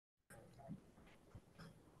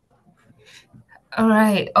All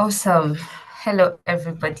right, awesome. Hello,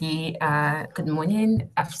 everybody. Good morning,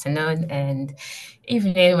 afternoon, and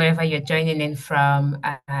evening, wherever you're joining in from.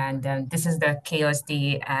 And this is the Chaos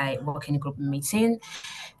DEI working group meeting.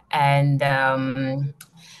 And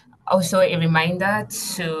also a reminder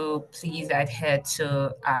to please adhere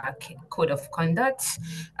to our code of conduct,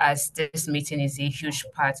 as this meeting is a huge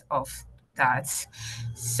part of that.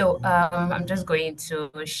 So I'm just going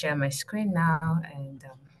to share my screen now and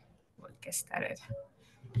we'll get started.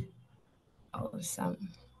 Awesome.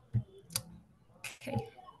 Okay.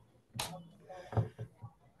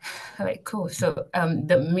 All right, cool. So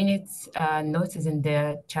the minutes note is in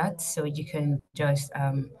the chat, so you can just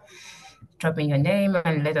drop in your name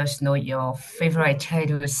and let us know your favorite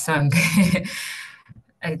childhood song.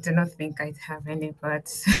 I do not think I have any,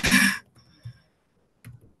 but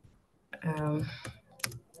um,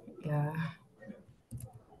 yeah.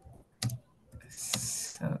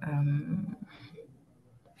 So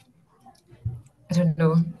I don't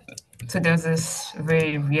know. So there's this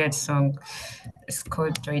very weird song. It's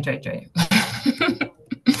called Joy Joy Joy.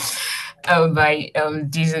 By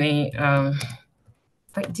Disney.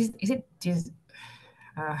 Is it Disney?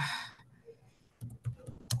 Uh,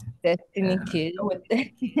 Destiny Kid. oh,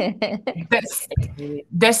 that's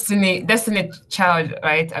Destiny Child,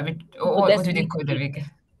 right? I mean, what do they Destiny call them Kid.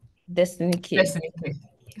 again? Destiny Kid. Destiny Kid.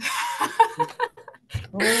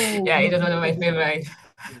 Oh, Yeah, it was one of my favorite.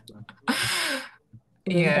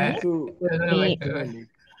 Yeah, it So was one of my me, favorite.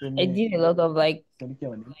 I did a lot of like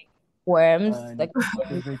poems, like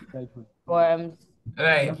favorite childhood. poems.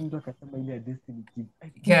 Right. Alafu mtu akasema ile ya Destiny Kid. I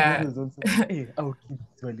think that Yeah. was also au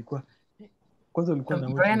kids walikuwa kwanza walikuwa na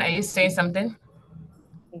wote Brian, are na you saying something?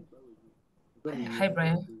 Hi,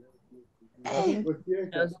 Brian. I think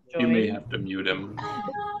just You may joined. have to mute him.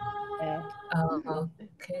 Yeah.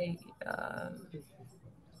 Okay. I'm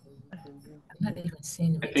not even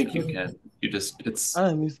seeing I my think you screen. can. You just, it's,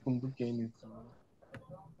 mi sikumbuki anything.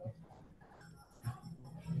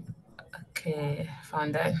 Okay,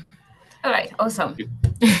 found that. All right, awesome.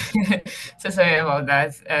 So sorry about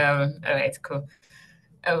that. All right, cool.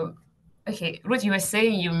 Okay, Ruth, you were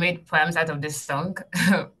saying you made poems out of this song.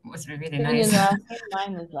 Must be really No, nice. I think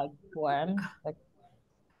mine is like poems. Like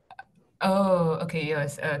Oh, okay,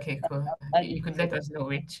 yes. Okay, cool. I You could so let us know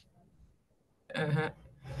which. Uh-huh.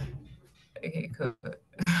 Okay, cool.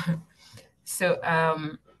 So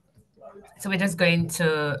so we're just going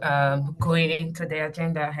to going into the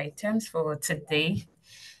agenda items for today.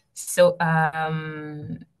 So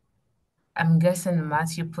I'm guessing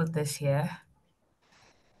Matthew put this here.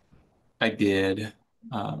 I did.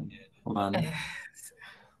 Hold on.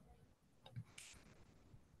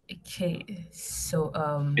 Okay, so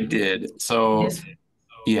I did. So this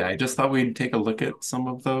yeah, I just thought we'd take a look at some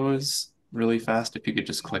of those really fast. If you could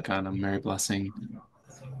just click on them, Mary Blessing.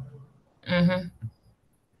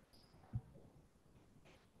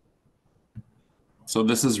 So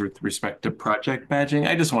this is with respect to project badging.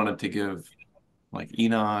 I just wanted to give like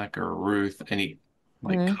Enoch or Ruth any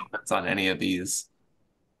like comments on any of these.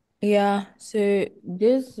 yeah, so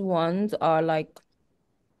these ones are like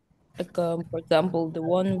for example, the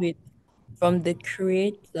one with from the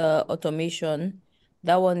create automation,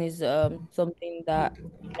 that one is something that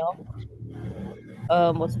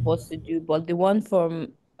was supposed to do, but the one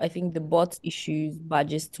from I think the bot issues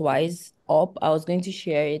badges twice up. I was going to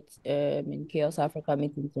share it in Chaos Africa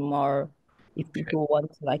meeting tomorrow if people want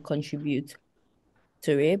to like contribute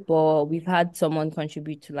to it. But we've had someone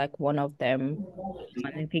contribute to like one of them,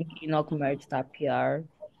 and I think Enoch merged that PR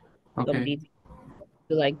some Okay. days.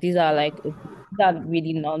 So like these are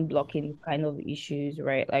really non-blocking kind of issues,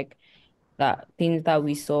 right? Like that things that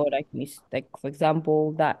we saw like for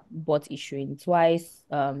example that bot issuing twice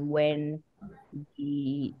when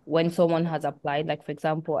someone has applied, like for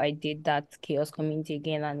example I did that chaos community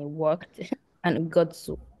again and it worked and it got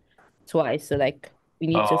twice, so like we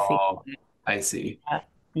need to fix Oh, I see. that.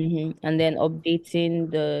 And then updating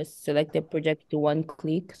the selected project to one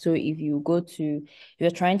click. So if you're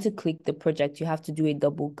trying to click the project, you have to do a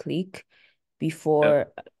double click Yep. before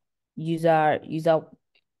user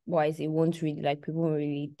wise it won't really like people won't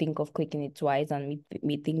really think of clicking it twice and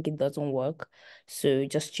me think it doesn't work, so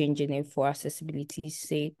just changing it for accessibility's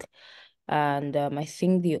sake. And I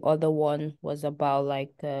think the other one was about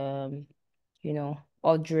like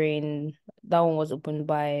ordering. That one was opened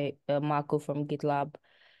by Marco from GitLab,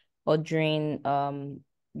 ordering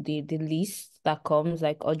the list that comes,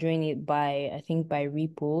 like ordering it by I think by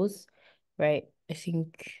repos, right? I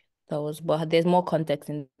think that was, but there's more context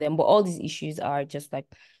in them. But all these issues are just like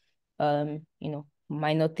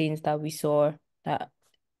minor things that we saw that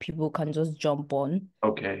people can just jump on.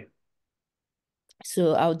 Okay.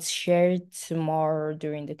 So I would share it more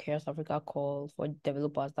during the Chaos Africa call for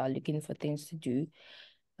developers that are looking for things to do.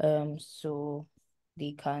 So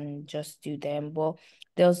they can just do them. But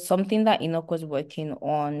there's something that Enoch was working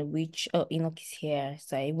on, which Enoch is here,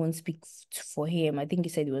 so I won't speak for him. I think he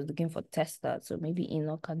said he was looking for testers, so maybe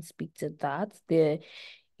Enoch can speak to that. The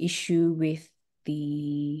issue with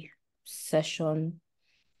the session.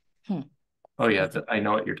 Oh yeah, I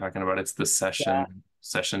know what you're talking about. It's the Yeah,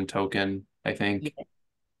 session token, I think. yeah.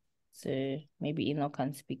 So maybe Enoch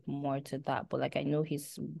can speak more to that. But like I know he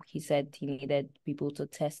said he needed people to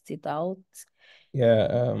test it out.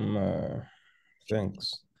 Yeah,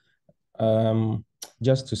 thanks. Um,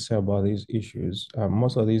 just to say about these issues,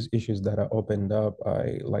 most of these issues that are opened up,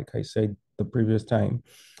 like I said the previous time,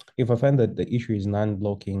 if I find that the issue is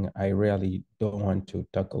non-blocking, I really don't want to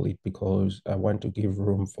tackle it because I want to give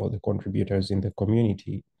room for the contributors in the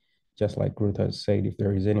community. Just like Ruth has said, if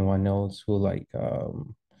there is anyone else who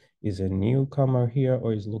is a newcomer here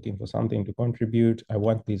or is looking for something to contribute, I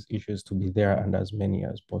want these issues to be there and as many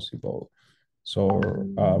as possible. So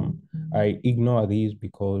I ignore these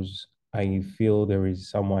because I feel there is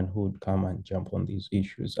someone who would come and jump on these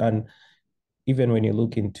issues. And even when you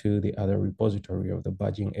look into the other repository of the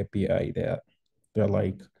badging API, there are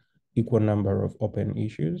like equal number of open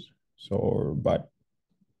issues. So, but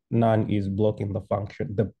none is blocking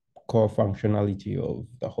the core functionality of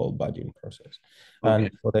the whole badging process. Okay.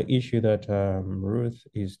 And for the issue that Ruth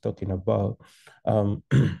is talking about,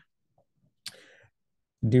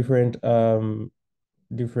 different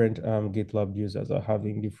GitLab users are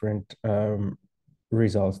having different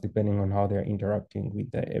results depending on how they're interacting with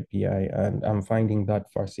the API. And I'm finding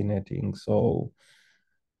that fascinating. So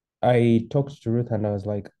I talked to Ruth and I was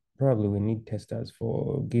like, probably we need testers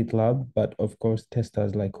for GitLab, but of course,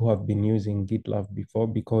 testers like who have been using GitLab before,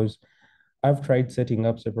 because I've tried setting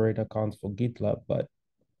up separate accounts for GitLab, but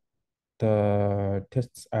the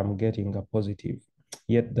tests I'm getting are positive.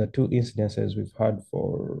 Yet the two incidences we've had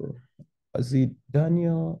for, was it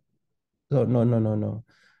Daniel? Oh, no.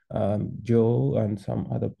 Joe and some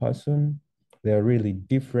other person. They're really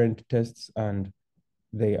different tests and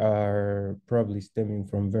they are probably stemming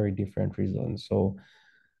from very different reasons. So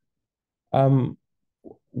um,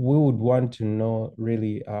 we would want to know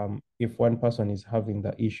really if one person is having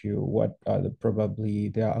the issue, what are probably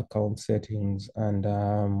their account settings and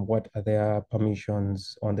what are their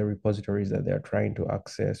permissions on the repositories that they're trying to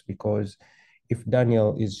access. Because if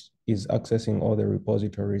Daniel is accessing all the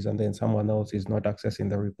repositories and then someone else is not accessing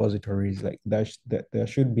the repositories, like there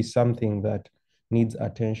should be something that needs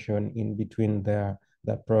attention in between there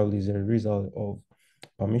that probably is a result of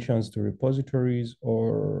permissions to repositories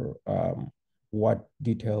or what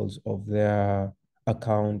details of their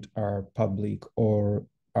account are public or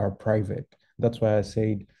are private. That's why I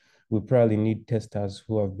said we probably need testers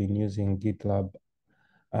who have been using GitLab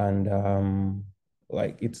and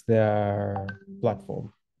like it's their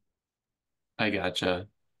platform. I gotcha.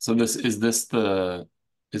 So is this the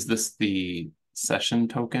session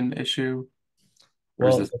token issue? Or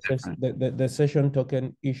is Well, this different? the session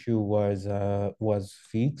token issue was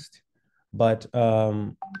fixed, but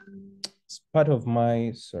it's part of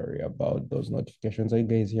my sorry about those notifications. Are you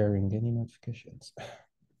guys hearing any notifications?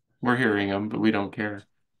 We're hearing them, but we don't care.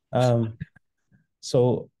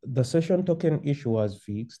 So the session token issue was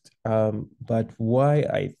fixed, but why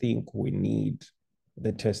I think we need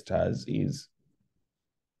the testers is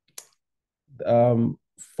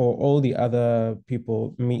for all the other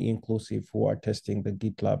people, me inclusive, who are testing the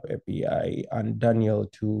GitLab API and Daniel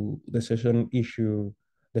too, the session issue,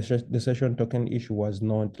 the session token issue was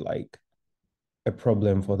not like a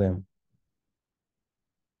problem for them.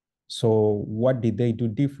 So what did they do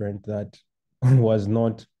different that was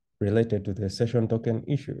not related to the session token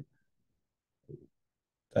issue?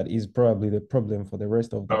 That is probably the problem for the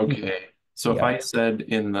rest of the people. Okay. So Yeah.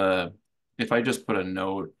 if I just put a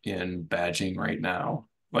note in badging right now,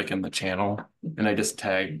 like in the channel, and I just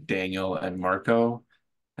tag Daniel and Marco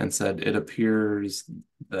and said it appears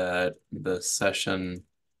that the session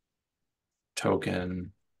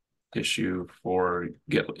token issue for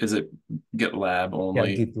is it GitLab Yeah,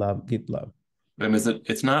 only? GitLab. And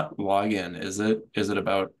it's not login, is it? Is it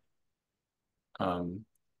about um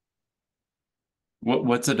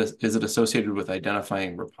what's it is it associated with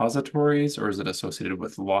identifying repositories or is it associated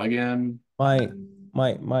with login?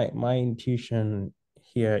 My intuition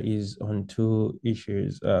here is on two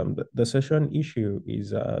issues. The session issue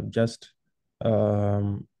is just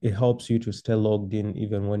it helps you to stay logged in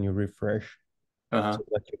even when you refresh, Uh-huh. so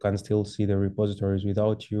that you can still see the repositories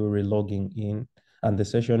without you relogging in. And the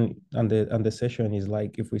session is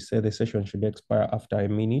like if we say the session should expire after a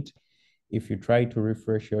minute, If you try to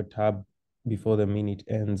refresh your tab before the minute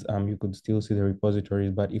ends, you could still see the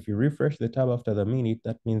repositories. But if you refresh the tab after the minute,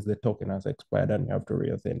 that means the token has expired and you have to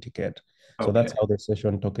re-authenticate. So that's Okay. how the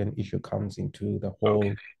session token issue comes into the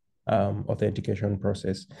whole authentication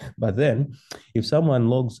process. But then if someone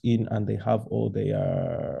logs in and they have all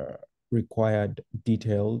their required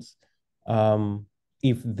details,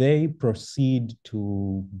 if they proceed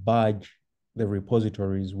to badge the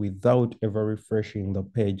repositories without ever refreshing the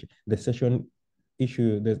page, the session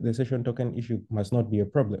token issue must not be a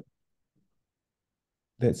problem.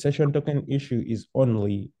 The session token issue is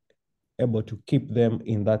only able to keep them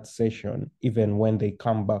in that session even when they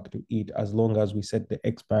come back to it, as long as we set the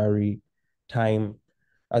expiry time,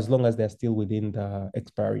 as long as they're still within the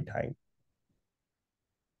expiry time.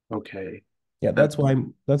 Okay. Yeah, that's why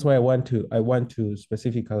I want to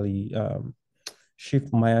specifically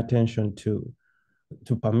shift my attention to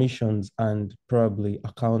permissions and probably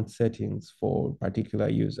account settings for particular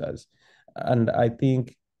users. And I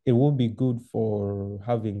think it would be good for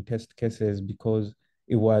having test cases, because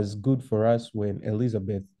it was good for us when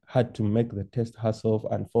Elizabeth had to make the test herself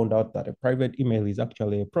and found out that a private email is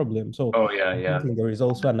actually a problem. So yeah. I think there is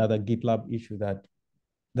also another GitLab issue that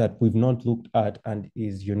we've not looked at and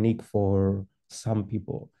is unique for some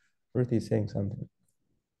people. Ruth is saying something.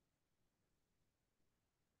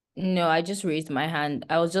 No, I just raised my hand.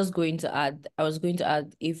 I was going to add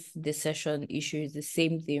if the session issue is the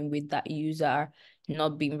same thing with that user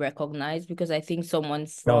not being recognized, because I think someone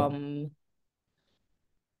No, from,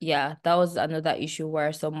 yeah, that was another issue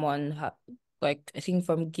where someone like, I think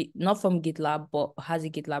from not from GitLab, but has a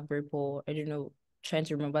GitLab repo. I don't know, trying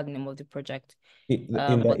to remember the name of the project. in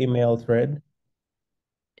the But email thread.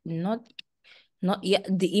 not yet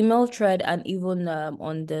the email thread, and even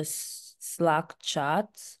on the Slack chat.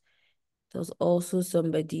 There was also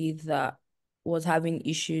somebody that was having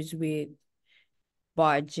issues with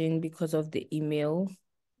barging because of the email,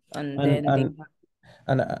 and And then they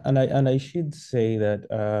and and I should say that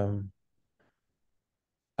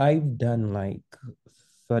I've done like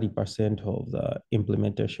 30% of the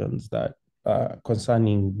implementations that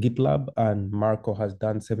concerning GitLab, and Marco has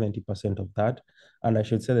done 70% of that. And I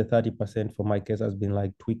should say the 30% for my case has been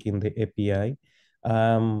like tweaking the API.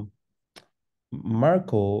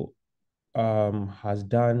 Marco has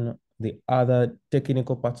done the other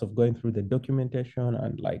technical parts of going through the documentation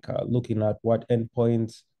and like looking at what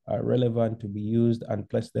endpoints are relevant to be used and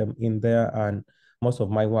place them in there. And most of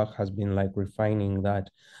my work has been like refining that.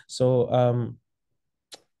 So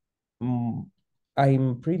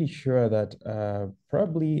I'm pretty sure that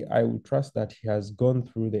probably I would trust that he has gone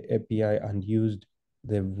through the API and used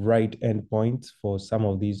the right endpoints for some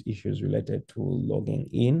of these issues related to logging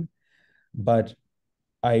in. But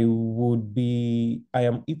I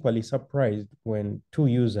am equally surprised when two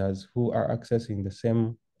users who are accessing the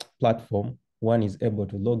same platform, one is able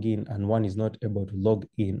to log in and one is not able to log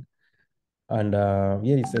in. And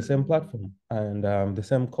yeah, it's the same platform and the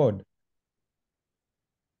same code.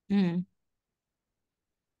 Mm.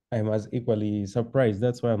 I'm as equally surprised.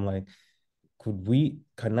 That's why I'm like,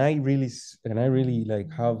 can I really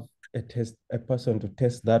like have a person to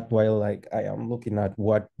test that while like I am looking at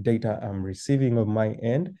what data I'm receiving on my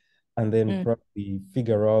end, and then probably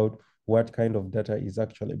figure out what kind of data is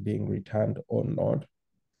actually being returned or not.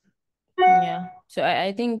 Yeah. So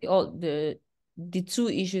I think all the two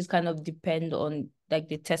issues kind of depend on like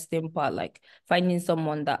the testing part, like finding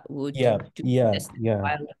someone that would Yeah, do yeah, testing yeah.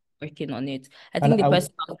 while working on it. I And think the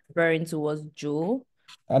person I was referring to was Joe.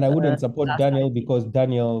 I wouldn't support Last Daniel, time. because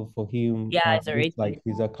Daniel, for him, Yeah, it's looks already, like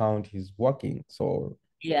his account is working. So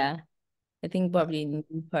yeah. I think probably a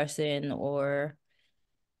new person, or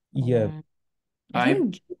yeah, I I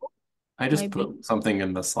think Joe I just might be. put something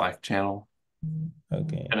in the Slack channel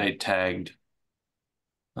okay. and I tagged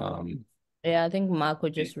um Yeah, I think Marco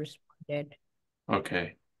just responded.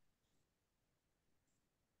 okay.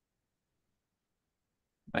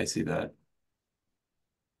 I see that.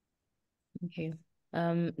 Okay.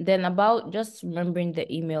 Then about just remembering the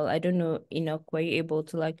email, I don't know, Enoch, were you able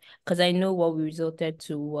to like, because I know what we resulted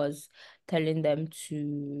to was telling them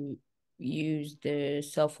to use the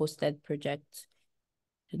self-hosted project.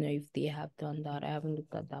 I don't know if they have done that. I haven't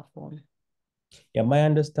looked at that form. Yeah, my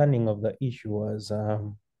understanding of the issue was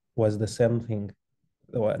the same thing.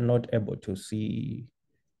 They were not able to see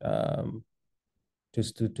um,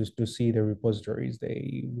 to see the repositories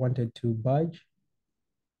they wanted to badge.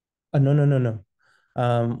 No, no, no, no.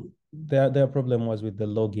 Their problem was with the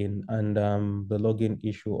login, and the login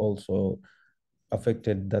issue also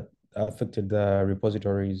affected the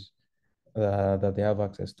repositories that they have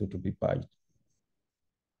access to be badged.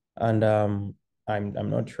 And I'm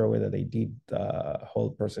not sure whether they did the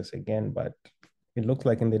whole process again, but it looks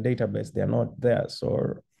like in the database they're not there.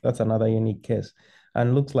 So that's another unique case.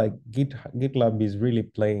 And looks like GitLab is really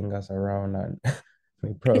playing us around, and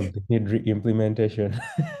we probably need re-implementation.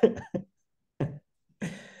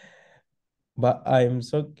 But I'm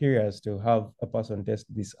so curious to have a person test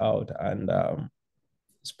this out and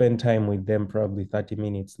spend time with them, probably 30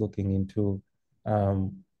 minutes, looking into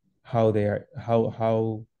how they're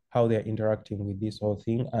interacting with this whole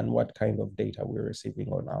thing and what kind of data we're receiving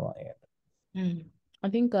on our end. I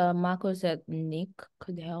think Marco said Nick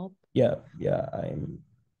could help. Yeah, I'm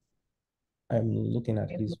looking at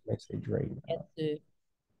his message right now. To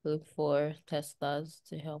look for testers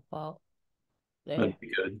to help out there. That'd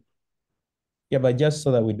be good. Yeah, but just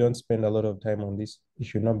so that we don't spend a lot of time on this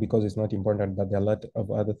issue, not because it's not important, but there are a lot of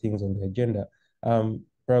other things on the agenda.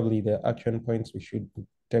 Probably the action points we should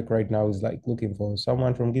take right now is like looking for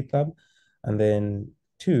someone from GitLab, and then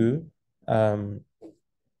two,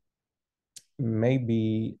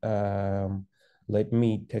 maybe let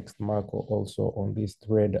me text Marco also on this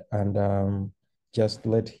thread and just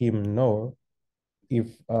let him know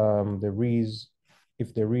if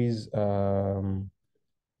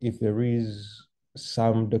there is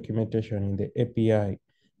some documentation in the API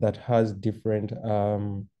that has different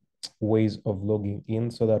ways of logging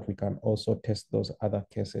in, so that we can also test those other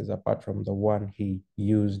cases apart from the one he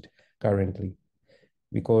used currently.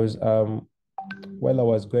 Because while I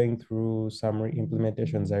was going through summary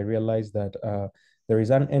implementations, I realized that there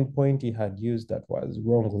is an endpoint he had used that was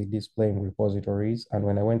wrongly displaying repositories. And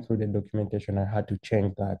when I went through the documentation, I had to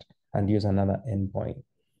change that and use another endpoint.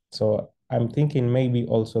 So I'm thinking maybe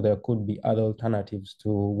also there could be other alternatives to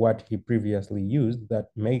what he previously used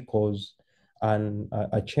that may cause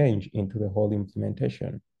a change into the whole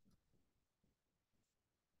implementation.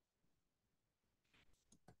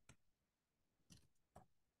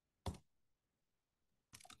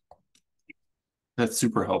 That's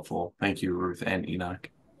super helpful. Thank you, Ruth and Enoch.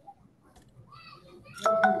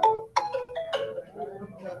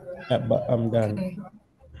 Yeah, but I'm done.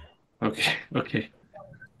 Okay.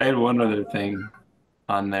 I had one other thing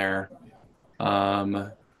on there.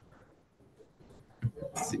 Let's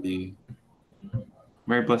see.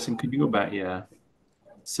 Mary Blessing, could you go back? Yeah.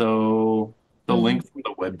 So the link from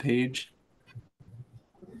the web page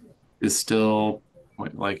is still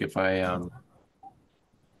like if I on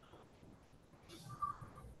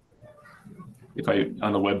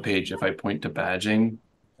the web page, if I point to badging.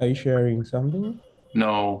 Are you sharing something?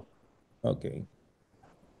 No. Okay.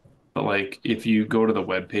 But like if you go to the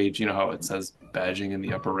web page, you know how it says badging in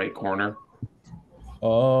the upper right corner?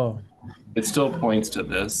 Oh. It still points to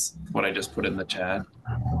this, what I just put in the chat.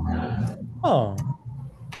 Oh.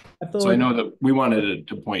 So I know that we wanted it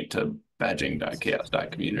to point to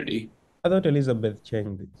badging.chaos.community. I thought Elizabeth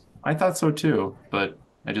changed this. I thought so too, but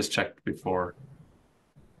I just checked before.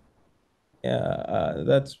 Yeah,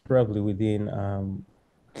 that's probably within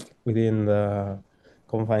the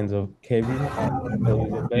confines of Kevin and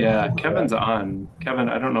Elizabeth. Yeah, Kevin's on. Kevin,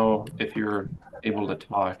 I don't know if you're able to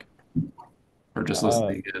talk or just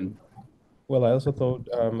listening in. Well, I also thought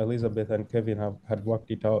Elizabeth and Kevin had worked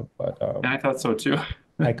it out, but yeah, I thought so too.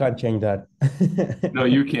 I can't change that. No,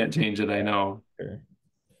 you can't change it, I know. Sure.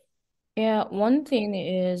 Yeah, one thing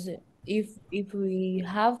is if we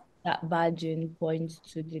have that badging point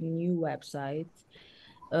to the new website,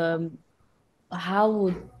 how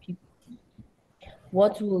would people,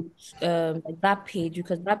 what would like that page,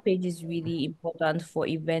 because that page is really important for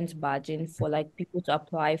event badging, for like people to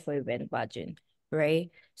apply for event badging,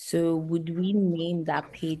 right? So would we name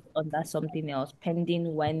that page under something else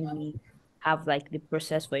pending when we have like the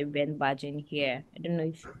process for event badging here? I don't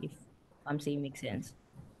know if I'm saying makes sense.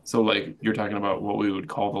 So like you're talking about what we would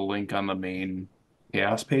call the link on the main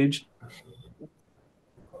CHAOSS page?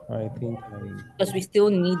 I think because we still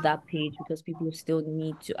need that page because people still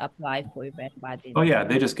need to apply for event badging. Oh yeah,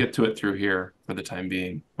 they just get to it through here for the time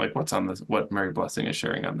being. Like what's on this, what Mary Blessing is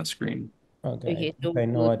sharing on the screen. Okay, so I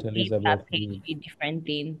know what name Elizabeth that page a different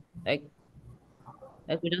thing. Like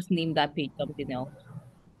we just name that page something else.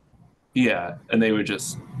 Yeah, and they would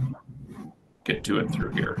just get to it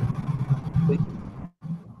through here.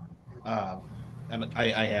 And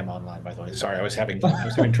I am online, by the way. Sorry, I was having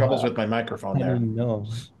troubles with my microphone there. No.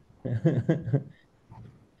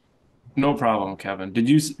 No problem, Kevin. Did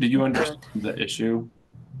you understand the issue?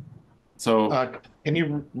 So can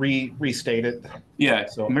you restate it? Yeah,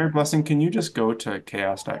 so Mary Blessing, can you just go to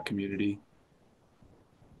chaos.community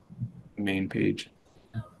main page?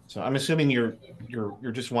 So I'm assuming you're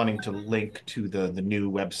just wanting to link to the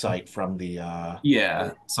new website from the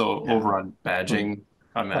yeah, so over on badging,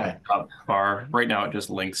 on that top bar. Right now, it just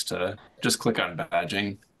links to, just click on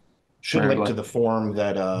badging. Should Mary link to Beth. the form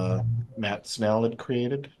that Matt Snell had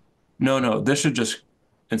created. No, this should just,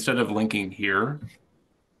 instead of linking here,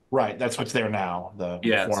 Right, that's what's there now, the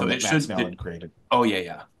yeah, form so that it Matt should, Snell had created. oh,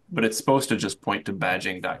 yeah. But it's supposed to just point to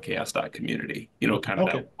badging.chaos.community, you know, kind of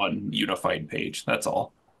Okay. that one unified page. That's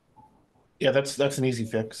all. Yeah, that's an easy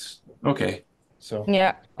fix. Okay. So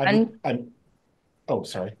Yeah. And I'm oh,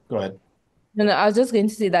 sorry. Go ahead. no, I was just going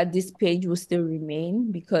to say that this page will still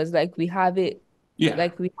remain because like we have it, Yeah.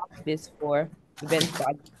 like we have this for event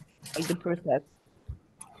badge, like the process.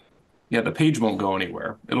 Yeah, the page won't go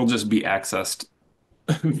anywhere. It'll just be accessed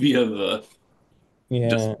via the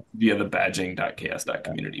just Yeah, via the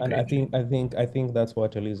badging.chaos.community and page. I think that's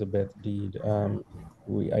what Elizabeth did.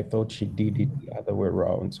 I thought she did it the other way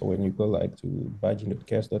around. So when you go like to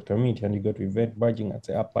badging.chaos.community and you go to event badging and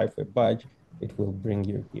say apply for a badge, it will bring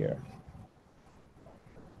you here.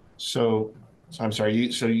 So I'm sorry,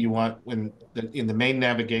 you want in the main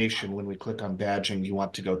navigation, when we click on badging, you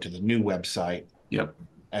want to go to the new website. Yep.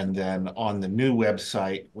 And then on the new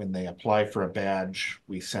website, when they apply for a badge,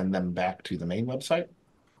 we send them back to the main website.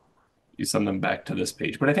 You send them back to this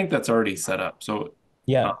page, but I think that's already set up. So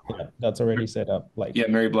Yeah, that's already set up. Like yeah,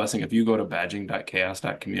 Mary Blessing, if you go to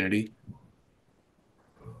badging.chaos.community,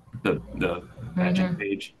 the badging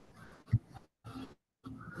page.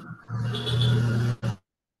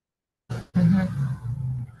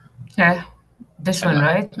 Yeah, this one,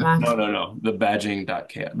 right, Max? No. The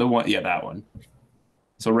badging.chaos. The one, yeah, that one.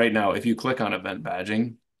 So right now, if you click on event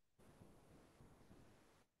badging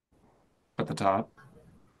at the top,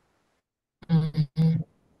 Mhm.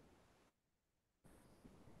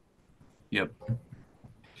 yep.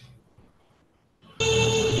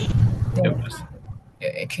 Yeah, Yep.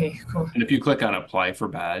 okay, cool. And if you click on apply for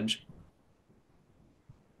badge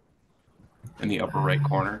in the upper right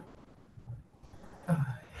corner,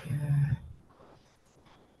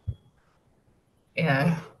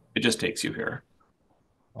 Yeah. it just takes you here.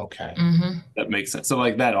 Okay. That makes sense. So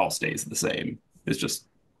like that all stays the same. It's just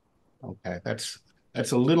Okay. That's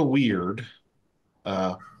a little weird,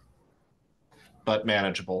 but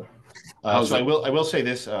manageable. So I will say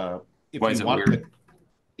this, if Why you is it want weird?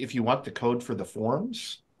 if you want the code for the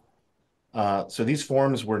forms, so these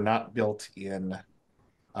forms were not built in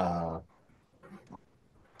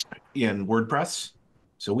WordPress.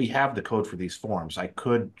 So we have the code for these forms. I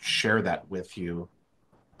could share that with you,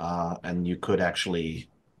 and you could actually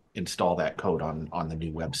install that code on the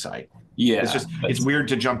new website. Yeah, it's weird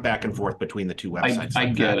to jump back and forth between the two websites. I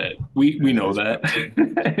get it. We know that.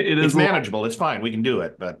 It's manageable. It's fine. We can do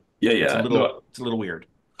it, but it's a little weird.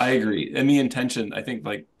 I agree. And the intention, I think,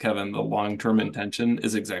 like Kevin, the long-term intention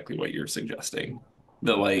is exactly what you're suggesting.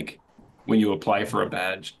 That like when you apply for a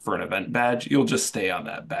badge, for an event badge, you'll just stay on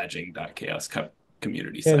that badging.chaos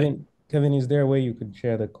community site. Kevin, is there a way you could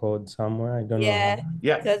share the code somewhere? I don't know.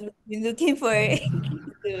 Yeah. Because we've been looking for it.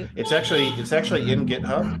 It's actually in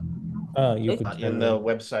GitHub. You could in the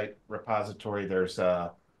website repository. There's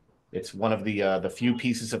it's one of the few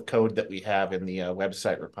pieces of code that we have in the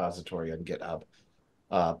website repository on GitHub.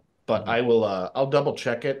 But I'll double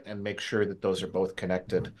check it and make sure that those are both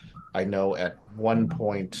connected. I know at one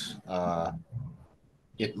point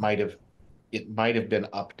it might have been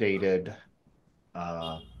updated.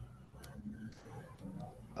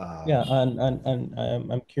 Yeah, and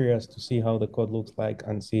I'm curious to see how the code looks like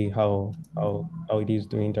and see how it is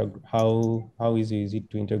to integrate. How easy is it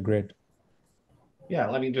to integrate? Yeah,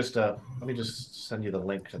 let me just send you the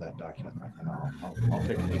link to that document, and I'll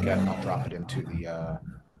take a peek at it and I'll drop it into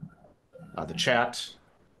the chat.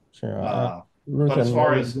 Sure. But as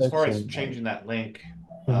far as changing that link,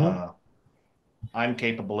 I'm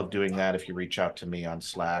capable of doing that. If you reach out to me on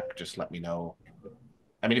Slack, just let me know.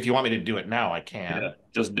 I mean, if you want me to do it now, I can. Yeah,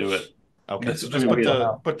 just do it. Okay, so just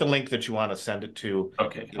put the link that you want to send it to.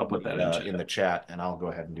 Okay, I'll put that in the chat, and I'll go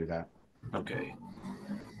ahead and do that. Okay.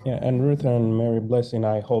 Yeah, and Ruth and Mary Blessing,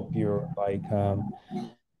 I hope you're like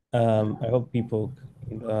I hope people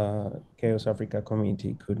in the Chaos Africa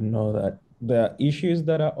community could know that there are issues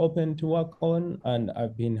that are open to work on, and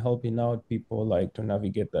I've been helping out people like to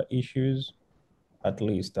navigate the issues, at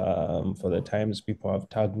least for the times people have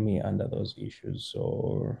tagged me under those issues.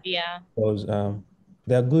 So Yeah, those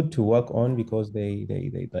they're good to work on because they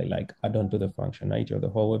like add on to the functionality of the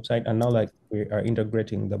whole website. And now like we are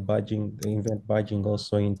integrating the badging, the event badging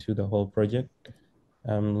also into the whole project.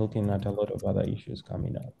 I'm looking at a lot of other issues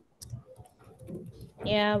coming up.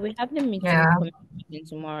 yeah, we have the meeting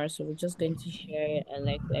tomorrow, so we're just going to share it and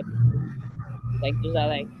like let people like those are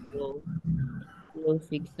like low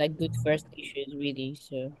fix, like good first issues really.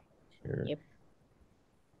 So Sure. yep.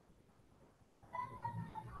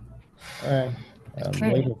 All right. I'm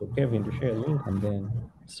Okay. waiting for Kevin to share a link, and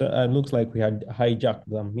then so it looks like we had hijacked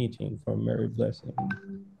the meeting from Mary Blessing.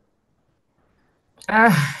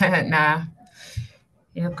 Nah,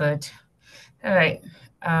 you're good. All right.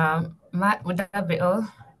 Matt, would that be all?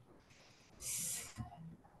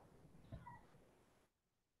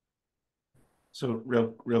 So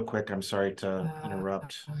real quick, I'm sorry to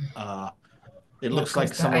interrupt. It Yeah, looks like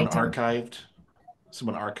because the item.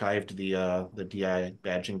 someone archived the DI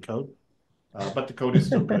badging code, but the code is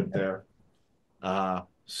still good there.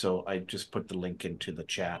 So I just put the link into the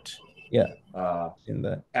chat. Yeah, Uh, in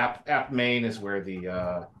that. app main is where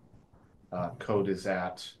the code is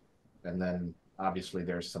at, and then obviously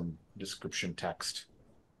there's some description text.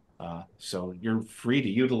 So you're free to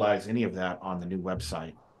utilize any of that on the new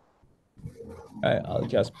website. I'll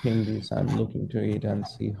just ping this and look into it and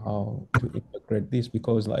see how to integrate this,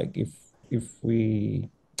 because like if we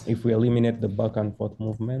eliminate the back and forth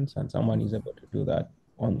movements and someone is able to do that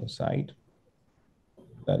on the site,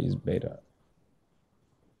 that is better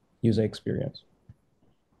user experience.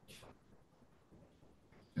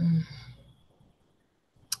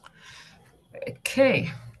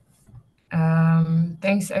 Okay.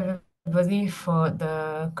 Thanks everybody for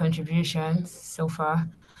the contributions so far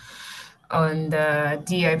on the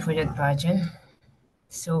DI project version.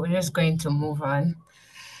 So we're just going to move on.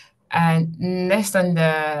 And next on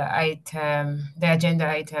the agenda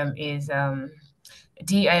item is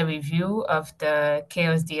DI review of the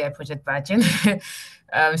Chaos DI project version.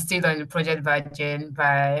 Still on the project version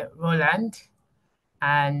by Roland.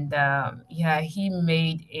 And yeah, he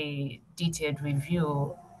made a detailed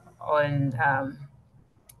review on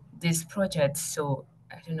this project. So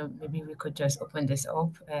I don't know, maybe we could just open this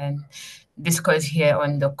up and discuss here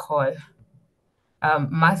on the call.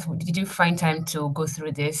 Matt, did you find time to go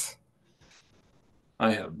through this?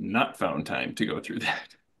 I have not found time to go through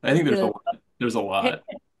that. I think there's a lot.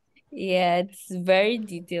 Yeah, it's very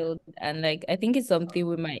detailed, and like I think it's something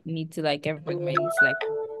we might need to like every minute like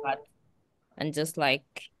start and just like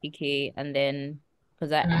okay, and then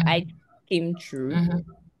because I came through, Mm-hmm.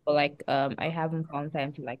 but like I haven't found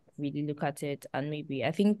time to like really look at it, and maybe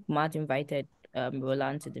I think Matt invited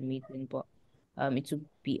Roland to the meeting, but it would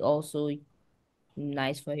be also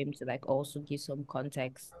nice for him to like also give some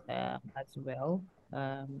context as well.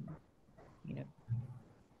 You know,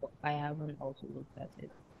 but I haven't also looked at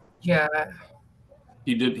it. Yeah,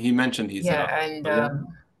 He mentioned he's in yeah, and Australia.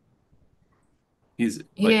 He's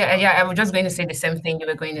like, yeah, I was just going to say the same thing you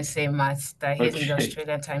were going to say, Matt, that he's in the okay,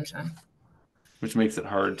 Australian time zone. which makes it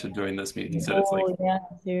hard to join this meeting. He said it's like Oh yeah,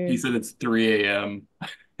 he sure. said it's 3 a.m.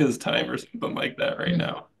 his time or something like that right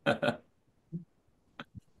now.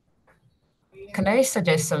 Can I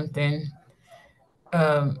suggest something?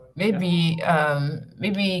 Maybe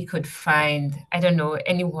you could find, I don't know,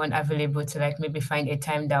 anyone available to like maybe find a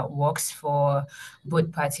time that works for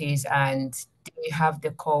both parties, and they have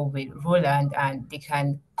the call with Roland and they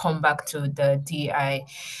can come back to the DI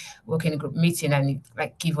working group meeting and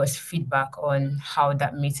like give us feedback on how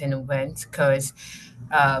that meeting went. Because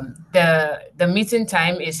the meeting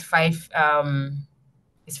time is 5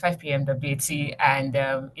 p.m. WT and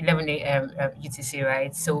 11 a.m. UTC,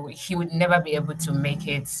 right? So he would never be able to make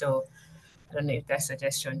it. So I don't know if that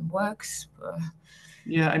suggestion works. But...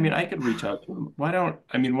 Yeah, I mean, I could reach out to him.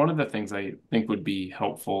 I mean, one of the things I think would be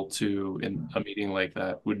helpful to in a meeting like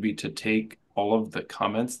that would be to take all of the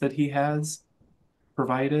comments that he has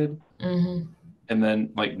provided Mm-hmm, and then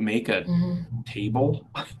like make a mm-hmm, table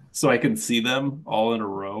so I can see them all in a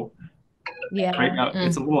row. Yeah, Right now,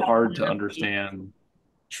 it's a mm, little hard to understand.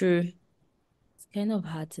 true. It's kind of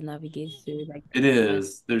hard to navigate through like It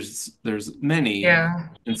is. There's many, yeah,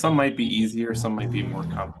 and some might be easier, some might be more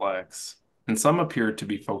complex. And some appear to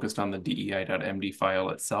be focused on the DEI.md file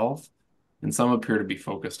itself, and some appear to be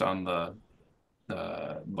focused on the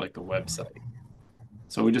like the website.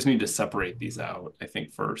 So we just need to separate these out, I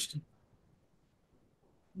think, first.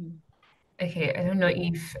 okay. I don't know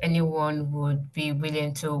if anyone would be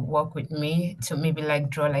willing to work with me to maybe like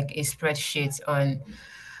draw like a spreadsheet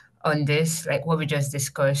on this, like what we just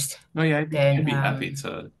discussed. No, yeah, I'd Then be happy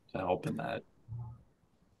to help in that.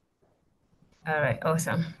 all right,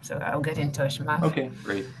 awesome. So I'll get in touch, Matt. Okay,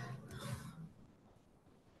 great.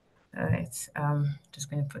 All right. Just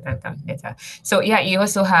going to put that down later. So yeah, he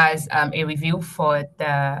also has a review for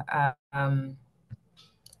the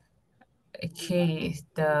okay,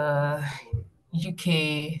 the UK.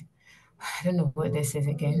 I don't know what this is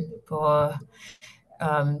again, but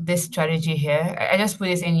this strategy here. I just put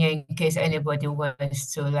this in here in case anybody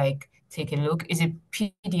wants to like take a look. It's a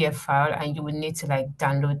PDF file, and you will need to like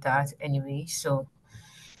download that anyway. So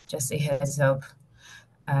just a heads up.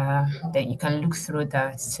 Then you can look through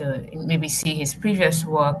that to maybe see his previous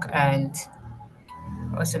work and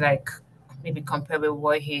also like maybe compare with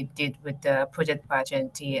what he did with the project badge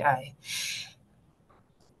and DEI.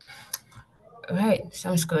 All right,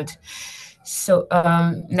 sounds good. So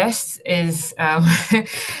next is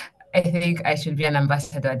I think I should be an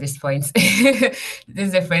ambassador at this point. This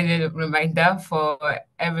is a friendly reminder for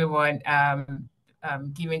everyone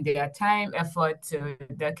giving their time, effort to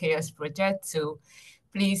the Chaos Project to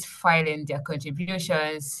please file in their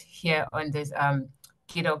contributions here on this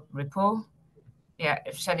GitHub repo. Yeah,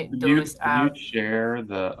 especially Could those you share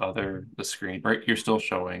the screen, right? You're still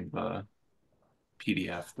showing the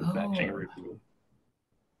PDF, the batching oh review.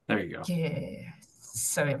 There you go. yeah,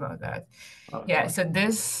 sorry about that. Oh, Yeah, fine. so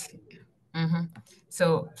this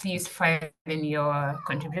so please file in your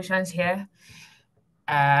contributions here,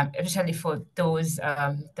 especially for those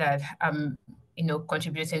that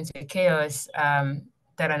contributing to chaos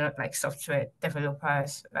that are not like software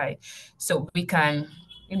developers, right? So we can,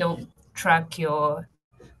 track your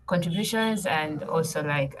contributions and also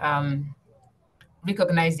like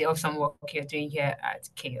recognize the awesome work you're doing here at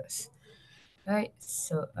Chaos. Right.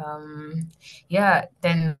 So yeah,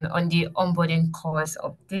 then on the onboarding course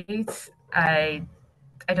updates, I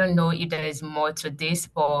don't know if there is more to this,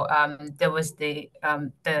 but there was the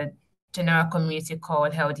general community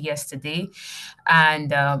call held yesterday,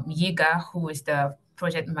 and Yiga, who is the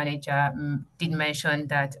project manager, did mention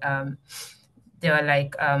that there are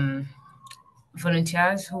like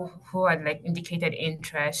volunteers who had like indicated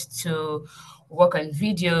interest to work on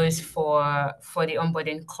videos for the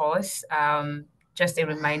onboarding course. Just a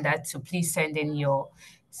reminder to please send in your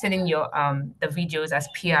the videos as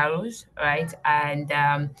PROs, right? And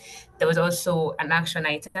there was also an action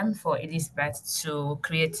item for Elizabeth to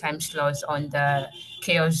create time slots on the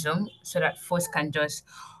Chaos Zoom so that folks can just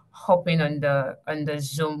hop in on the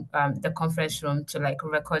Zoom the conference room to like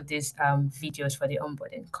record these videos for the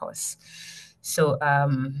onboarding course. So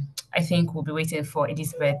I think we'll be waiting for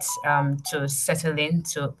Elizabeth to settle in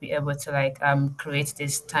to be able to like create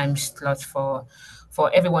this time slot for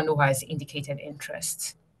everyone who has indicated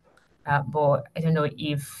interest. But I don't know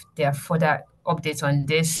if there are further updates on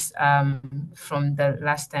this from the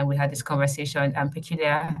last time we had this conversation.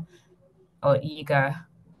 Peculiar or eager.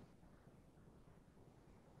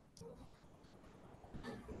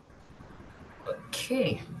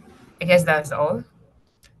 Okay, I guess that's all.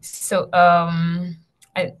 So,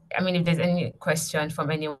 I mean, if there's any question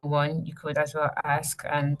from anyone, you could as well ask,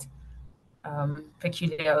 and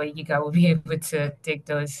Peculiar or Yiga will be able to take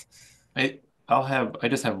those. I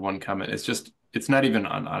just have one comment. It's not even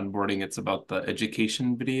on onboarding, it's about the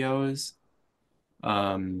education videos.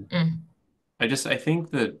 Mm. I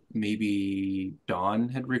think that maybe Dawn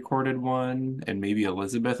had recorded one and maybe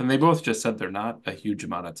Elizabeth, and they both just said they're not a huge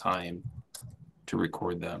amount of time to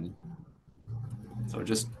record them. So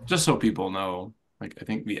just so people know, like I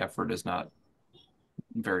think the effort is not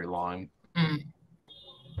very long.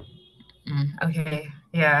 Okay,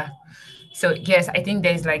 yeah. So yes, I think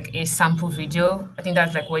there's like a sample video. I think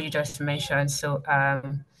that's like what you just mentioned. So I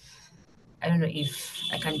don't know if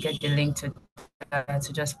I can get the link to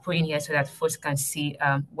just put in here so that folks can see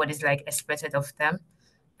what is like expected of them.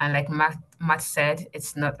 And like Matt said,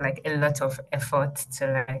 it's not like a lot of effort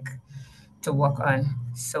to like to work on.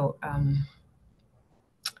 So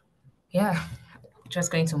yeah,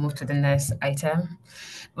 just going to move to the next item,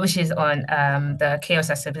 which is on the chaos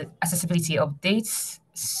accessibility updates.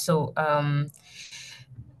 So and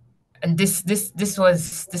this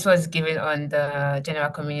was given on the general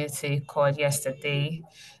community call yesterday,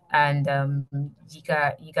 and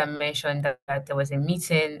Yiga mentioned that there was a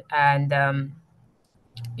meeting and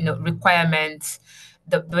requirements.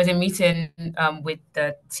 There was a meeting with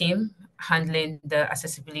the team handling the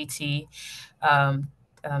accessibility um,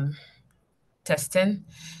 um, testing,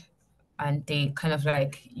 and they kind of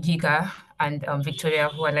like Yiga and Victoria,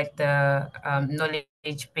 who are like the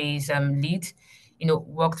knowledge base lead,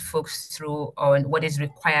 worked folks through on what is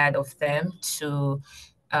required of them to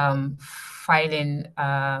file in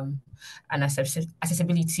an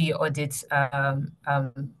accessibility audit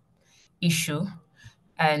issue.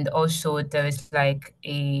 And also there is like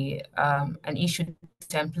a an issue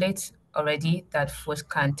template already that folks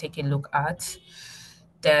can take a look at.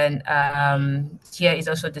 Then here is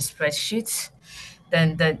also the spreadsheet.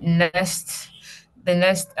 Then the next the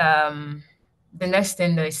next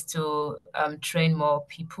thing is to train more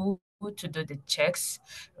people to do the checks,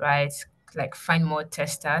 right? Like find more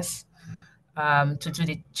testers to do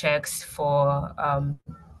the checks for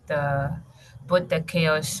the both the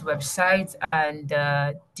chaos website and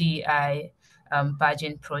the DI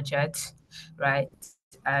badging project, right?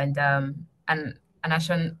 and an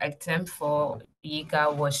action item for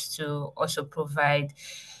YIGA was to also provide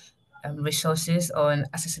resources on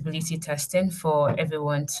accessibility testing for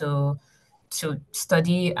everyone to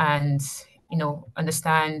study and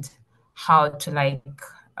understand how to like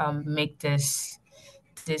make this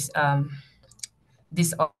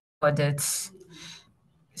audits.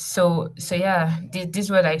 So yeah, these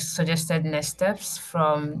were like suggested next steps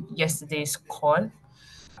from yesterday's call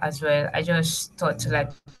as well. I just thought to like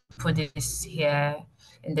put this here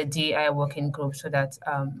in the DI working group so that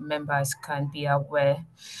members can be aware.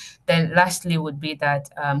 Then lastly would be that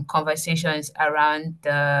conversations around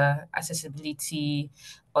the accessibility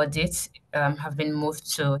audits have been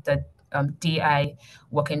moved to the DI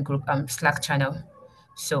working group Slack channel.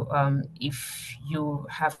 So if you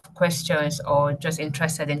have questions or just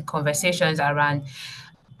interested in conversations around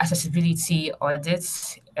accessibility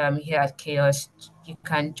audits here at Chaos, you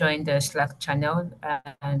can join the Slack channel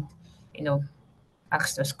and you know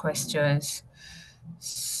ask those questions.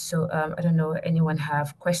 So I don't know, anyone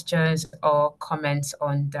have questions or comments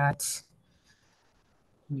on that?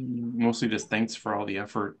 Mostly just thanks for all the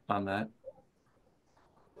effort on that.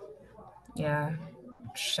 Yeah,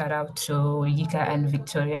 shout out to Yika and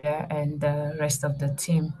Victoria and the rest of the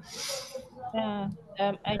team. Yeah.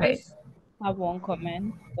 I Right, just have one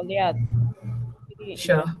comment. Well, yeah, really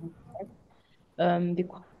sure. interesting. The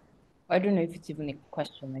I don't know if it's even a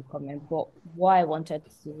question or comment, but what I wanted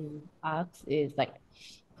to ask is like,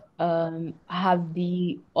 have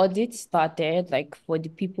the audits started like for the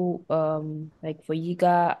people like for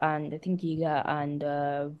Yiga and I think Yiga and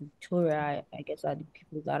Victoria, I guess are the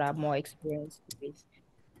people that are more experienced with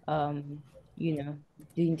um you know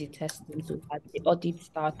doing the testing. So has the audit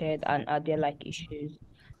started and are there like issues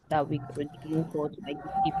that we could look for to like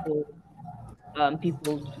the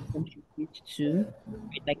people to contribute to,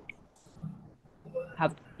 right? Like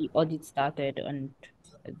have the audit started and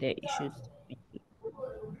the issues.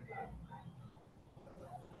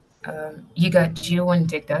 Yiga, do you want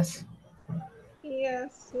to take that?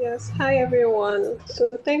 Yes, yes. Hi, everyone. So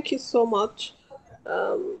thank you so much.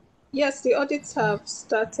 Yes, the audits have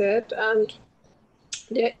started and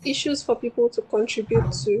there are issues for people to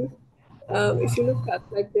contribute to. If you look at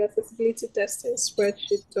like the accessibility testing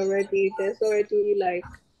spreadsheet already, there's already like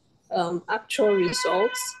actual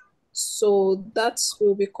results. So that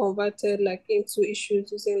will be converted like into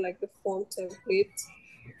issues using like the form template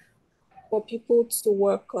for people to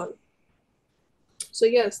work on. So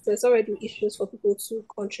yes, there's already issues for people to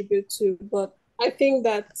contribute to, but I think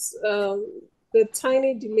that the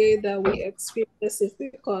tiny delay that we experienced is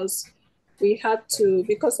because we had to,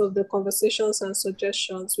 because of the conversations and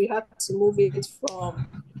suggestions, we had to move it from,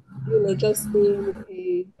 just being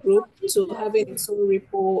a group to having its own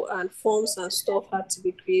repo, and forms and stuff had to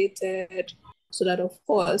be created so that, of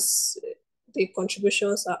course, the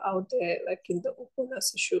contributions are out there like in the open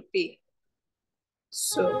as it should be.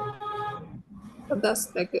 So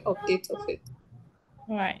that's like the update of it.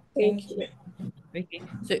 All right, Thank thank you. you. Okay,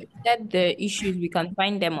 so that the issues we can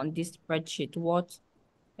find them on this spreadsheet. What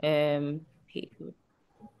hey,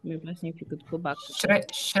 maybe if you could go back to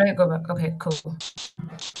Should I go back? Okay, cool.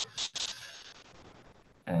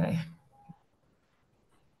 Uh,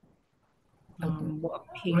 what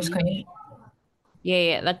Rose, can you? page?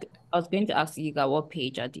 Yeah, like I was going to ask you guys what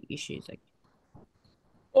page are the issues like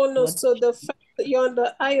Oh no, what so you're on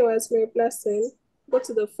the iOS Mary Blessing. Go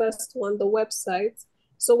to the first one, the website.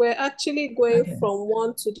 So we're actually going Okay. from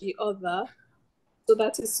one to the other so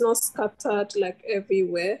that it's not scattered like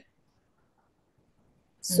everywhere.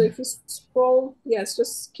 So if you scroll, yes,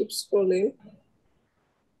 just keep scrolling.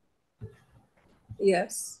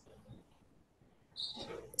 Yes.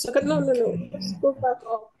 So no. Just go back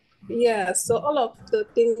up. Yeah. So all of the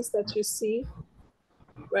things that you see,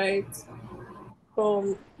 right?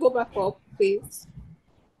 Go back up, please.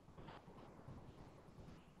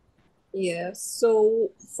 Yes.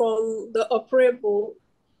 So from the operable,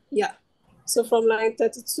 yeah. So from line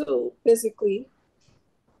 32, basically,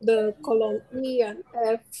 the column E and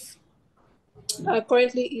F are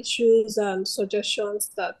currently issues and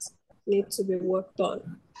suggestions that need to be worked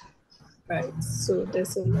on. Right. So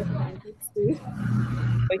there's a lot already to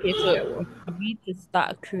Okay, so get work. we need to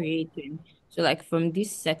start creating. So like from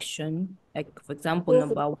this section, like for example, Mhm.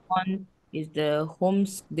 number one is the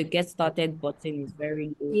get started button is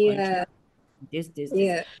very low on Yeah, this.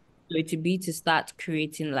 yeah. So it would be to start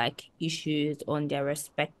creating like issues on their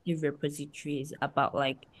respective repositories about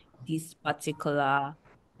like this particular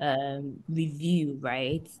review,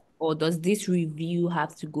 right? Or does this review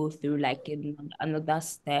have to go through like another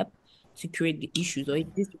step to create the issues, or is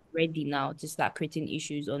this ready now to start creating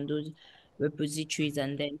issues on those repositories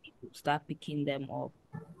and then people start picking them up?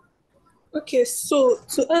 Okay, so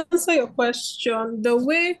to answer your question, the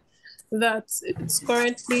way that it's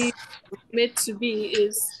currently made to be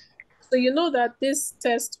is, so you know that these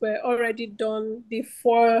tests were already done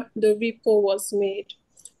before the repo was made.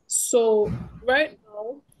 So right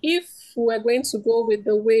now, if we're going to go with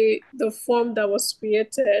the way the form that was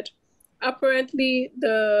created, apparently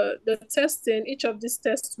the testing, each of these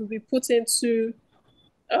tests will be put into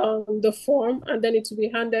the form, and then it will be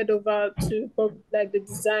handed over to probably like the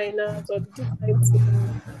designers or the design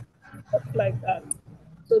team, stuff like that.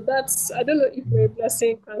 So that's, I don't know if Mary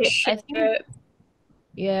Blessing can I think, share.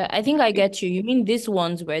 yeah, I think I get you. You mean these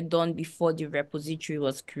ones were done before the repository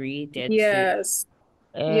was created? So, Yes,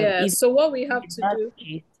 yes. if So what we have in to that do.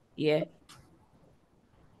 case, yeah.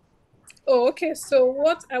 Oh, okay. So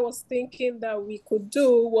what I was thinking that we could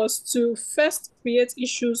do was to first create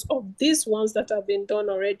issues of these ones that have been done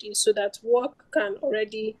already, so that work can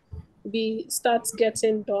already be start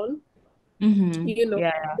getting done. You know,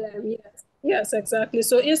 Yeah. them. Yes, yes, exactly.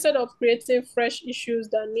 So instead of creating fresh issues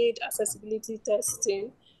that need accessibility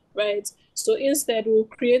testing, right? So instead, we'll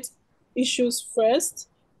create issues first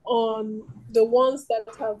on the ones that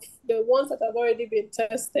have already been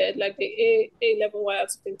tested, like the A level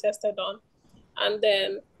wires been tested on, and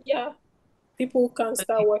then yeah, people can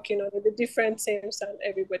start working on it. The different teams and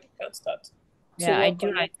everybody can start to Yeah, I work do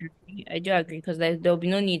on it. agree. I do agree because there'll be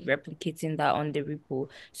no need replicating that on the repo.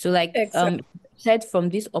 So like Exactly. said from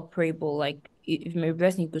this operable, like if my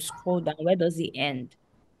reverse need to scroll down, where does it end?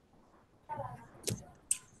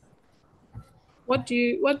 What do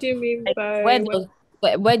you mean Like by what?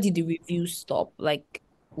 where did the review stop? Like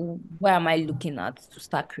where am I looking at to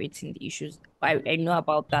start creating the issues? I know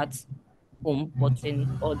about that home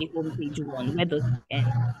button or the homepage one. Where does it end?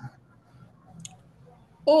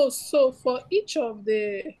 Oh, so for each of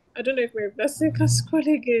the, I don't know if Mary Blessing can scroll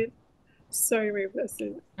again. Sorry, Mary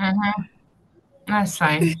Blessing. Mm-hmm. That's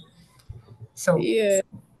fine. So Yeah.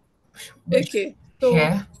 Okay. So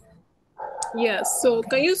here. yeah. So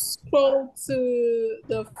can you scroll to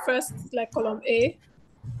the first like column A?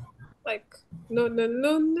 Like no, no,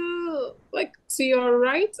 no, no. Like to your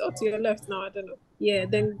right or to your left now? I don't know. Yeah.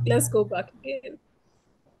 Then let's go back again.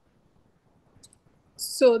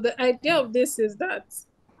 So the idea of this is that.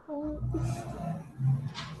 Oh,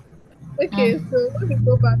 okay, Mm, so let me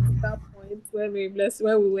go back to that point where we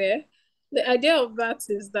were. The idea of that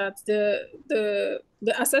is that the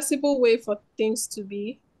accessible way for things to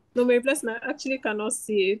be. No, Mary Bless, I actually cannot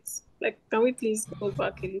see it. Like, can we please go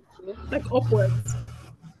back a little? Like upwards.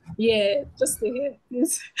 Yeah, just stay here,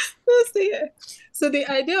 please. Just stay here. So the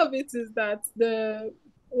idea of it is that the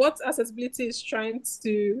what accessibility is trying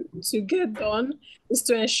to get done is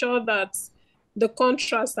to ensure that the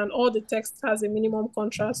contrast and all the text has a minimum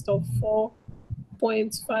contrast of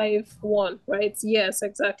 4.51, right? Yes,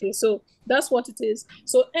 exactly. So that's what it is.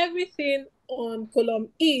 So everything on column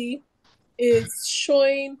E is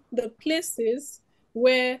showing the places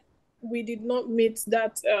where we did not meet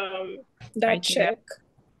that Criteria. check.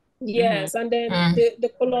 Yes, and then mm, the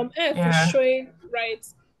column F is yeah. showing, right,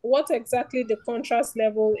 what exactly the contrast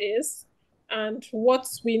level is and what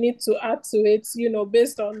we need to add to it,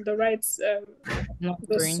 based on Not the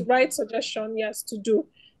green. right suggestion, yes, to do.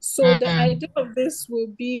 So the Mm, idea of this will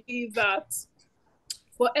be that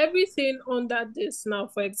for everything under this now,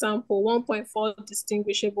 for example, 1.4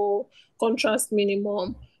 distinguishable contrast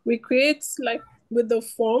minimum, we create like with the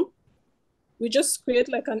form, we just create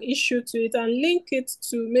like an issue to it and link it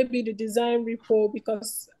to maybe the design repo,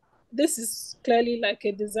 because this is clearly like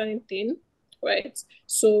a design thing, right?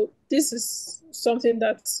 So this is something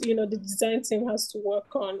that the design team has to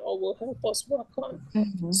work on or will help us work on.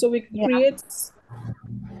 So we Yeah. create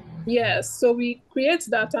Yes, so we create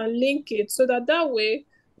that and link it so that way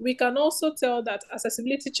we can also tell that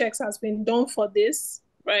accessibility checks has been done for this,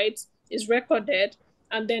 right? Is recorded,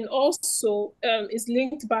 and then also is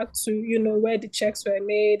linked back to where the checks were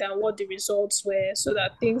made and what the results were, so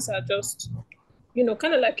that things are just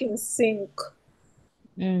kind of like in sync.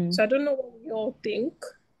 Mm. So I don't know what you all think.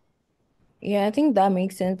 Yeah, I think that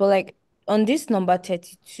makes sense. But like on this number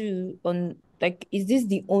 32, on like is this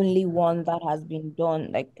the only one that has been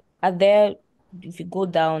done? Like are there, if you go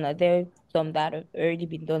down, are there some that have already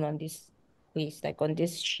been done on this place, like on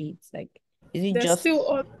this sheet? Like is it There's just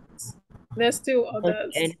still others. There's still and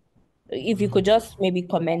others. if you could just maybe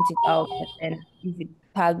comment it out and then if you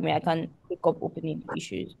tag me, I can pick up opening the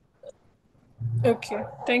issues. Okay,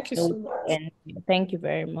 thank you so So much. and thank you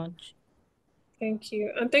very much. Thank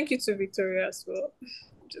you, and thank you to Victoria as well.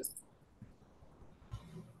 Just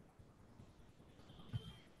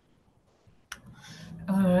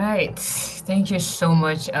all right. Thank you so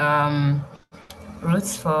much,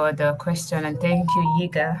 Ruth, for the question, and thank you,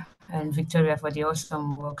 Yiga and Victoria, for the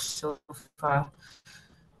awesome work so far.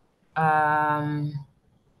 Um,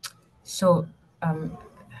 so,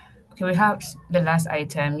 okay, we have the last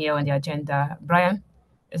item here on the agenda. Brian,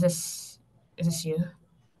 is this you?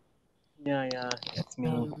 Yeah, it's me.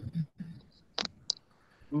 Um,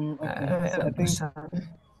 Okay, so I think awesome.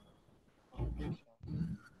 okay, sure.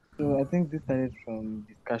 So I think this started from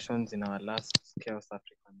discussions in our last Chaos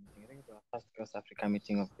Africa meeting. I think it was our first Chaos Africa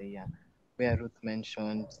meeting of the year, where Ruth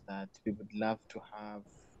mentioned that we would love to have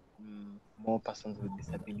more persons with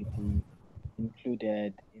disability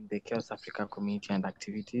included in the Chaos Africa community and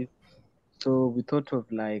activities. So we thought of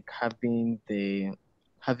like having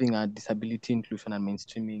a disability inclusion and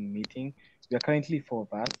mainstreaming meeting. We are currently four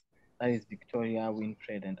of us. That is Victoria,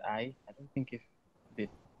 Winfred, and I. I don't think if the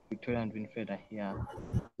Victoria and Winfred are here,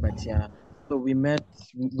 but yeah. So we met.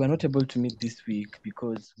 We were not able to meet this week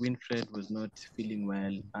because Winfred was not feeling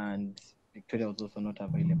well and Victoria was also not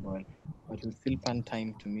available. But we'll still find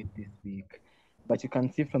time to meet this week. But you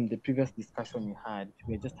can see from the previous discussion we had,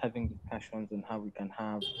 we're just having discussions on how we can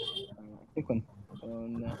have. I think on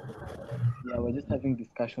yeah, we're just having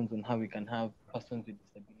discussions on how we can have persons with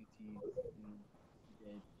disabilities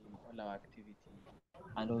included in all our activities,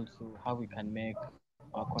 and also how we can make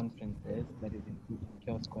our conferences, that is including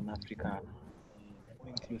CHAOSS Africa,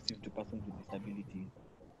 more inclusive to persons with disabilities.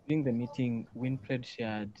 During the meeting, Winfred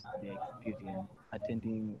shared their experience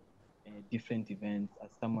attending different events as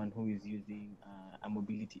someone who is using a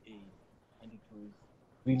mobility aid, and it was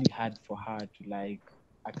really hard for her to like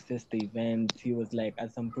access the event. He was like,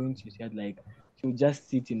 at some point, she shared like she would just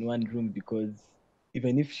sit in one room because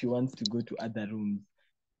even if she wants to go to other rooms,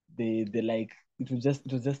 they like it was just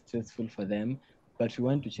stressful for them. But we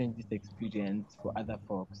want to change this experience for other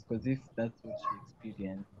folks because if that's what she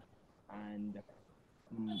experienced, and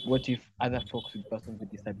what if other folks with persons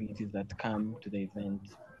with disabilities that come to the event?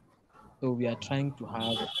 So we are trying to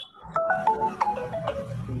have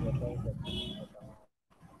thing we're trying to achieve is that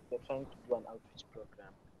we're trying to do an outreach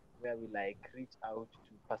program where we like reach out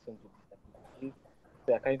to persons with disabilities. So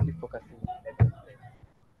we are currently focusing on Lagos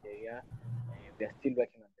area. We are still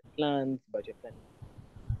working on the plans, but we're planning to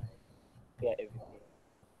like clear everything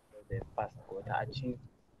for the first quarter, achieve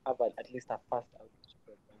have at least a first outreach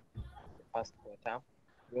program in the first quarter.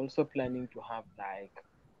 We're also planning to have like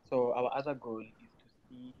so our other goal is to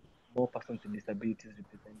see more persons with disabilities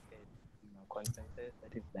represented in our conferences.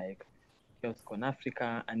 That is like CHAOSS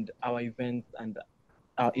Africa and our events and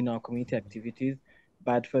in our community activities.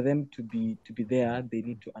 But for them to be there, they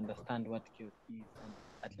need to understand what chaos is and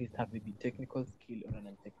at least have maybe technical skill or an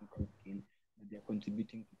non-technical skill that they are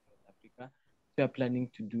contributing to South Africa. So we are planning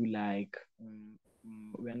to do like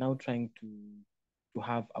we are now trying to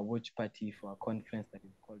have a watch party for a conference that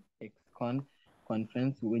is called XCon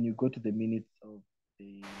conference. When you go to the minutes of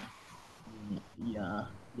the yeah,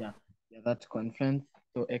 that conference.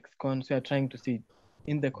 So XCon, so we are trying to see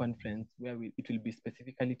in the conference where it will be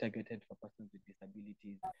specifically targeted for persons with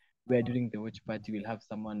disabilities, where during the watch party we'll have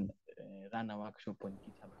someone run a workshop on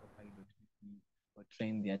GitHub Copilot or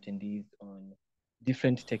train the attendees on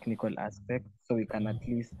different technical aspects, so we can at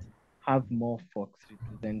least have more folks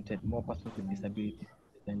represented, more persons with disabilities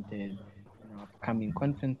represented in our upcoming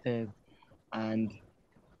conferences and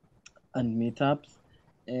meetups.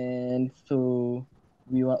 And so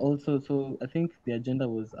we were also, so I think the agenda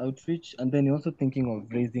was outreach, and then you're also thinking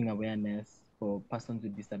of raising awareness for persons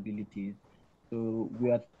with disabilities. So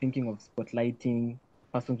we are thinking of spotlighting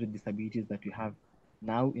persons with disabilities that we have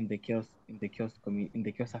now in the chaos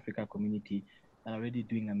Africa community that are already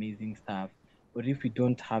doing amazing stuff. But if we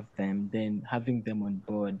don't have them, then having them on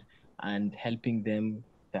board and helping them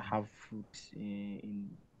to have foot in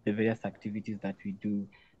the various activities that we do,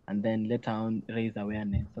 and then later on raise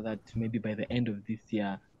awareness so that maybe by the end of this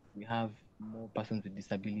year we have more persons with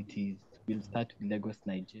disabilities. We'll start with Lagos,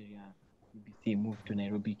 Nigeria, maybe say move to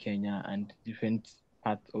Nairobi, Kenya, and different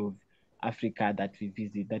parts of Africa that we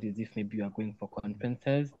visit. That is, if maybe you are going for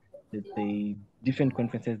conferences, the different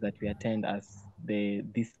conferences that we attend as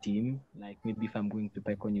this team, like maybe if I'm going to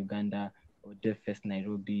PyCon Uganda or DevFest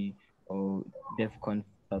Nairobi or DevCon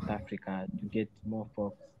South Africa, to get more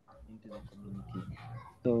folks into the community.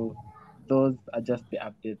 So those are just the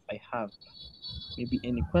updates I have. Maybe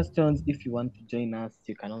any questions? If you want to join us,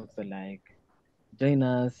 you can also like join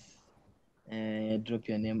us and drop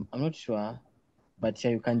your name. I'm not sure, but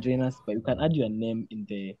yeah, you can join us, but you can add your name in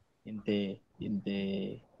the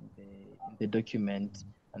document,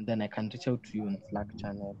 and then I can reach out to you on Slack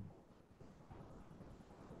channel.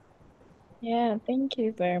 Yeah, thank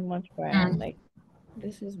you very much, Brian. Mm. Like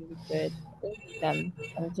This is really good. I think we can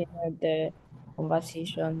continue the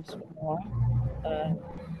conversations more. Uh,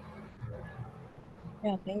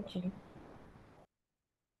 yeah, thank you.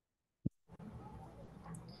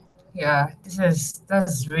 Yeah,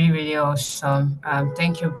 that's really really awesome.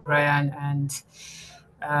 Thank you, Brian, and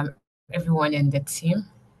everyone in the team.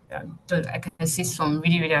 I can see some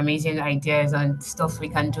really really amazing ideas on stuff we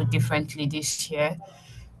can do differently this year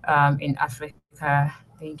in Africa.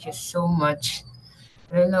 Thank you so much.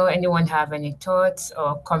 I don't know, anyone have any thoughts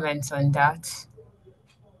or comments on that?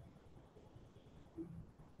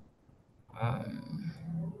 Um,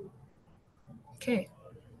 okay.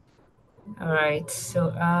 All right.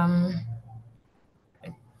 So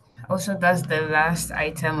also that's the last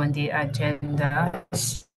item on the agenda.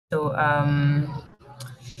 So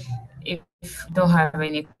if you don't have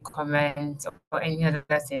any comments or any other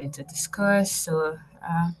thing to discuss, so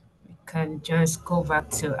we can just go back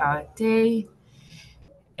to our day.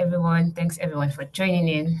 Everyone, thanks everyone for joining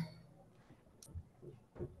in.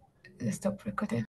 Let's stop recording.